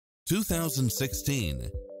2016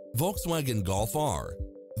 Volkswagen Golf R.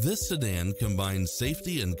 This sedan combines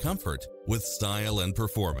safety and comfort with style and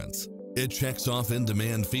performance. It checks off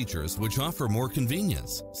in-demand features which offer more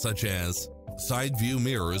convenience, such as side view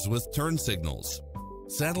mirrors with turn signals,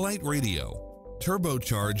 satellite radio,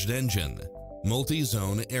 turbocharged engine,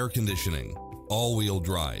 multi-zone air conditioning, all-wheel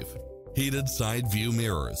drive, heated side view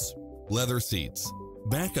mirrors, leather seats,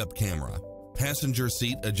 backup camera, passenger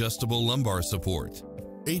seat adjustable lumbar support,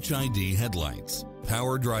 HID headlights,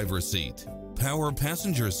 power driver seat, power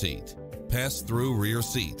passenger seat, pass-through rear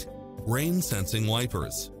seat, rain sensing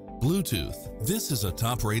wipers, Bluetooth. This is a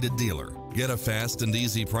top-rated dealer. Get a fast and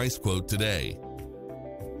easy price quote today.